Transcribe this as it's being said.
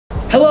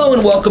Hello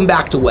and welcome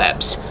back to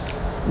Webs.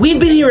 We've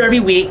been here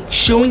every week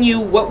showing you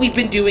what we've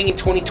been doing in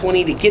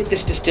 2020 to get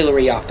this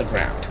distillery off the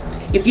ground.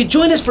 If you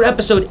joined us for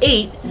episode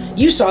 8,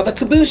 you saw the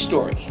Caboose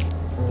story.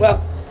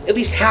 Well, at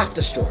least half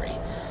the story.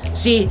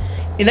 See,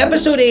 in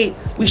episode 8,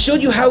 we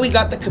showed you how we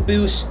got the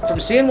Caboose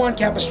from San Juan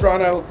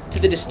Capistrano to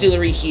the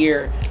distillery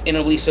here in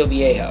Aliso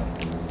Viejo.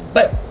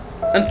 But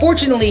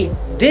unfortunately,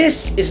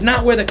 this is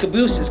not where the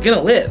Caboose is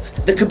gonna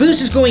live. The Caboose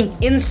is going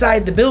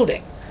inside the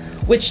building,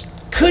 which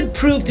could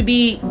prove to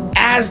be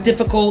as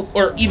difficult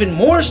or even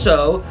more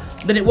so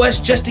than it was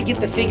just to get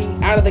the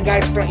thing out of the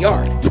guy's front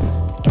yard.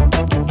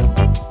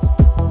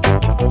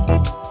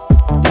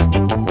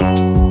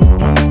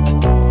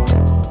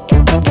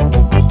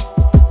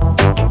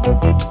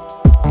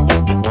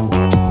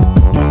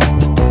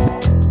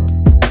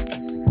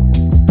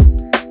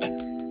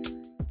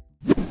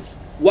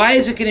 Why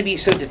is it going to be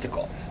so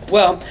difficult?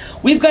 Well,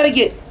 we've got to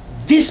get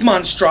this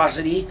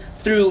monstrosity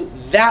through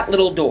that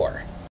little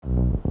door.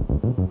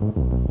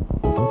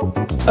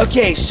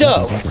 Okay,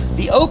 so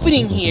the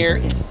opening here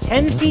is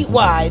 10 feet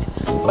wide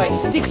by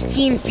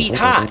 16 feet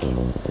high.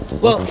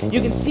 Well,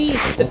 you can see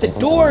that the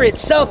door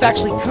itself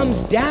actually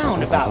comes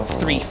down about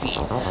 3 feet.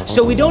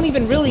 So we don't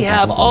even really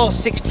have all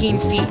 16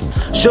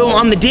 feet. So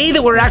on the day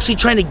that we're actually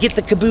trying to get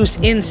the Caboose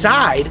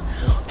inside,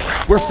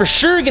 we're for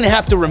sure gonna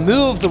have to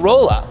remove the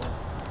roll-up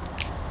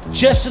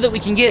just so that we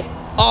can get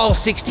all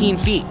 16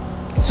 feet.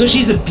 So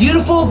she's a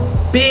beautiful,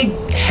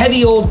 big,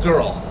 heavy old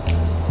girl.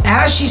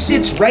 As she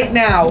sits right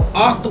now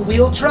off the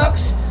wheel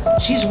trucks,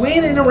 she's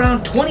weighing in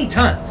around 20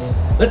 tons.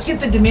 Let's get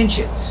the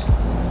dimensions.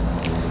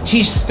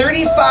 She's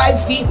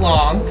 35 feet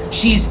long,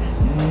 she's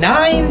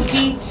 9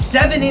 feet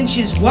 7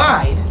 inches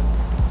wide,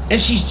 and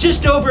she's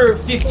just over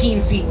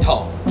 15 feet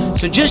tall.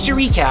 So just to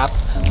recap,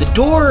 the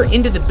door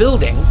into the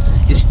building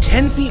is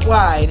 10 feet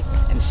wide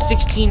and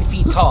 16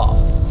 feet tall.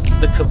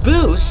 The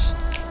Caboose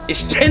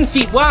is 10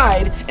 feet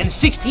wide and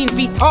 16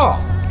 feet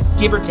tall,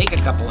 give or take a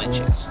couple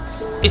inches.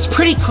 It's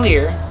pretty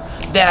clear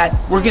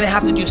that we're gonna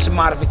have to do some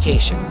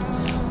modification.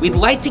 We'd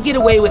like to get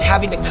away with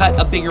having to cut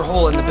a bigger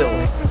hole in the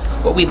building.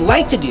 What we'd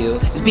like to do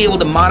is be able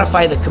to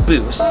modify the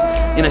Caboose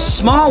in a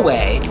small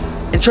way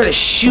and try to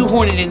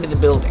shoehorn it into the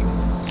building.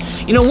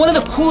 You know, one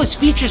of the coolest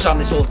features on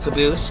this old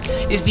Caboose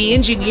is the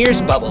engineer's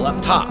bubble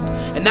up top.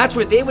 And that's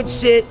where they would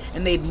sit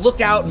and they'd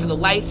look out for the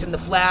lights and the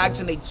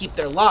flags and they'd keep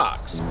their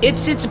logs. It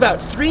sits about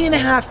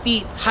 3.5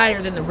 feet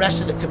higher than the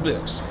rest of the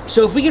Caboose.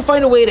 So if we can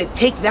find a way to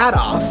take that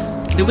off,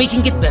 then we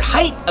can get the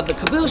height of the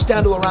Caboose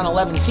down to around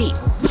 11 feet.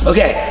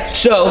 Okay,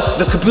 so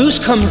the Caboose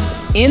comes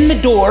in the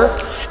door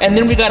and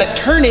then we gotta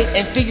turn it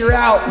and figure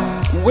out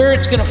where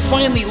it's gonna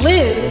finally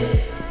live.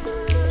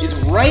 Is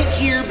right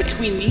here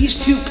between these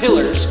two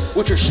pillars,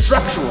 which are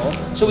structural,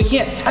 so we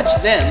can't touch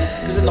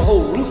them because then the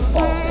whole roof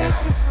falls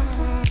down.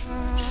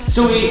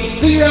 So we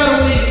figure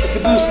out a way to get the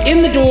Caboose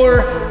in the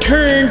door,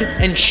 turned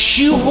and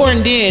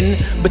shoehorned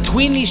in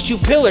between these two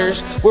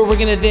pillars where we're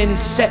gonna then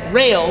set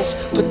rails,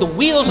 put the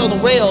wheels on the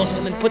rails,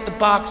 and then put the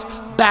box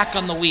back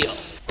on the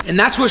wheels. And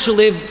that's where she'll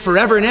live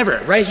forever and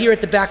ever, right here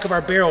at the back of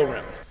our barrel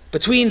room.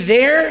 Between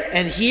there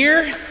and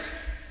here,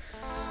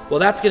 well,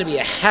 that's gonna be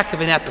a heck of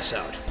an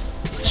episode.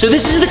 So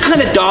this is the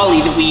kind of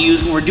dolly that we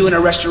use when we're doing a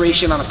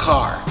restoration on a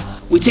car.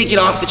 We take it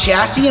off the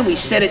chassis and we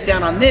set it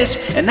down on this,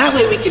 and that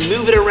way we can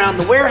move it around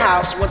the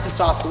warehouse once it's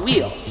off the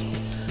wheels.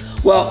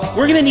 Well,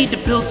 we're gonna need to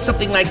build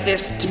something like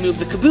this to move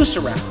the Caboose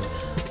around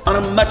on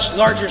a much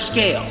larger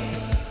scale.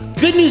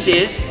 Good news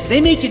is, they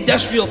make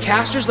industrial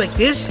casters like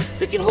this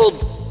that can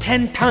hold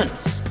 10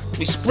 tons.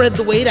 We spread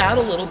the weight out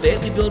a little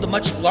bit, we build a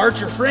much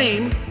larger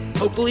frame.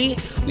 Hopefully,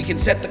 we can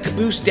set the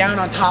Caboose down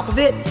on top of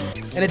it,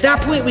 and at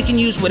that point we can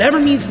use whatever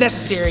means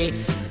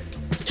necessary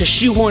to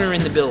shoehorn her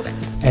in the building.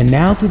 And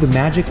now through the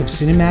magic of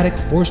cinematic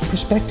forced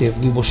perspective,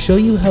 we will show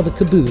you how the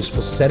Caboose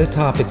will set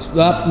atop its, it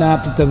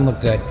doesn't look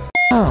good.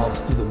 Now,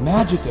 through the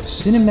magic of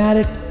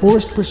cinematic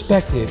forced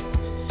perspective,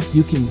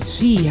 you can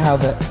see how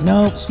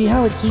see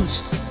how it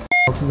keeps,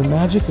 through the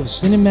magic of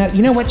cinematic,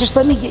 you know what, just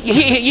let me get,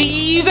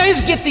 you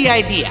guys get the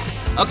idea,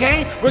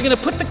 okay? We're gonna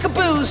put the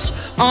Caboose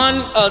on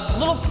a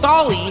little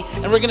dolly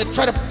and we're gonna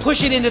try to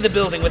push it into the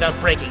building without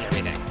breaking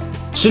everything.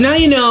 So now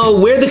you know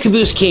where the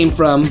Caboose came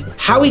from,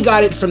 how we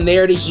got it from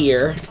there to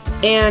here,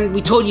 and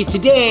we told you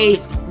today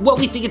what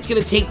we think it's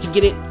gonna take to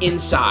get it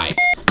inside.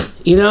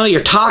 You know,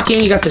 you're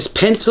talking, you got this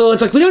pencil,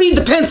 it's like, we don't need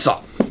the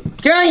pencil,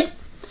 okay?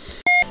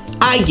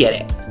 I get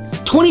it.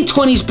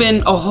 2020's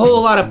been a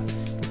whole lot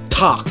of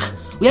talk.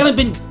 We haven't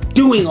been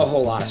doing a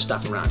whole lot of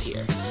stuff around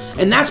here.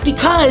 And that's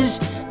because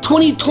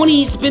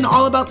 2020's been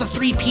all about the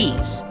 3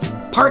 Ps.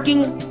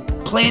 Parking,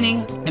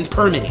 planning, and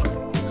permitting.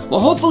 Well,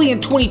 hopefully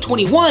in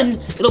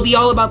 2021, it'll be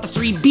all about the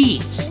 3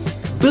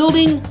 Bs.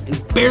 Building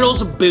and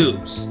barrels of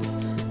booze.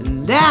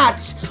 And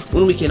that's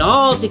when we can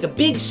all take a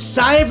big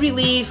sigh of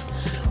relief,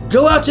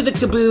 go out to the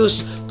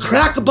Caboose,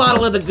 crack a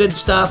bottle of the good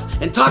stuff,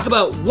 and talk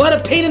about what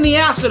a pain in the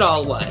ass it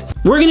all was.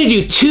 We're gonna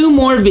do 2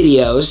 more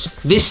videos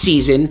this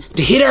season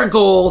to hit our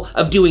goal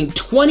of doing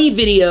 20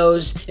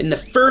 videos in the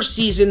first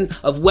season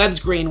of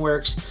Webb's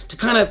Grainworks to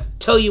kind of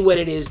tell you what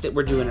it is that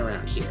we're doing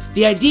around here.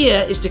 The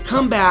idea is to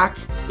come back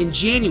in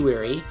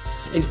January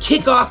and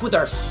kick off with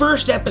our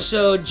first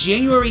episode,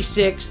 January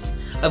 6th,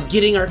 of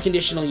getting our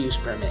conditional use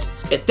permit.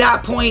 At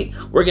that point,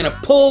 we're gonna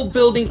pull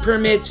building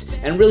permits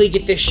and really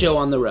get this show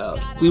on the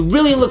road. We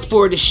really look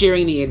forward to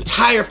sharing the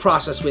entire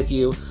process with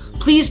you.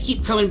 Please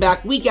keep coming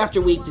back week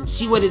after week to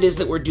see what it is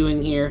that we're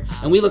doing here,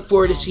 and we look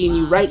forward to seeing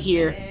you right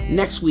here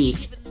next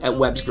week at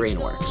Webb's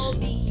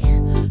Grainworks.